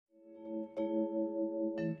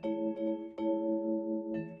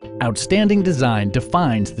Outstanding design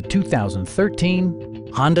defines the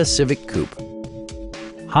 2013 Honda Civic Coupe.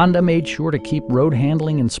 Honda made sure to keep road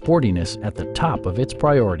handling and sportiness at the top of its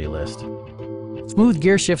priority list. Smooth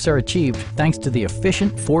gear shifts are achieved thanks to the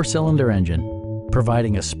efficient 4-cylinder engine,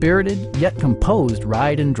 providing a spirited yet composed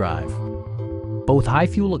ride and drive. Both high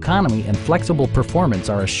fuel economy and flexible performance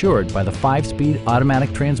are assured by the 5-speed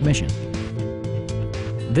automatic transmission.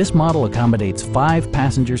 This model accommodates 5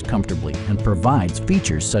 passengers comfortably and provides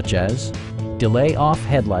features such as delay-off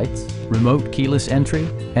headlights, remote keyless entry,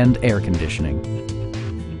 and air conditioning.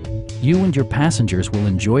 You and your passengers will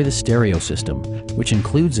enjoy the stereo system, which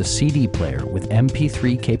includes a CD player with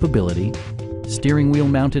MP3 capability, steering wheel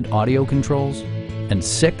mounted audio controls, and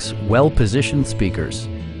 6 well-positioned speakers.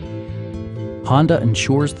 Honda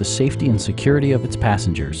ensures the safety and security of its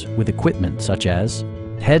passengers with equipment such as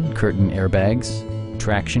head curtain airbags,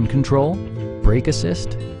 traction control, brake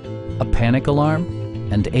assist, a panic alarm,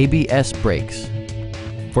 and ABS brakes.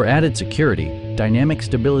 For added security, dynamic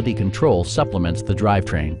stability control supplements the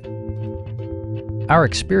drivetrain. Our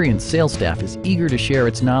experienced sales staff is eager to share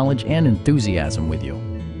its knowledge and enthusiasm with you.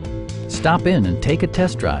 Stop in and take a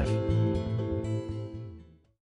test drive.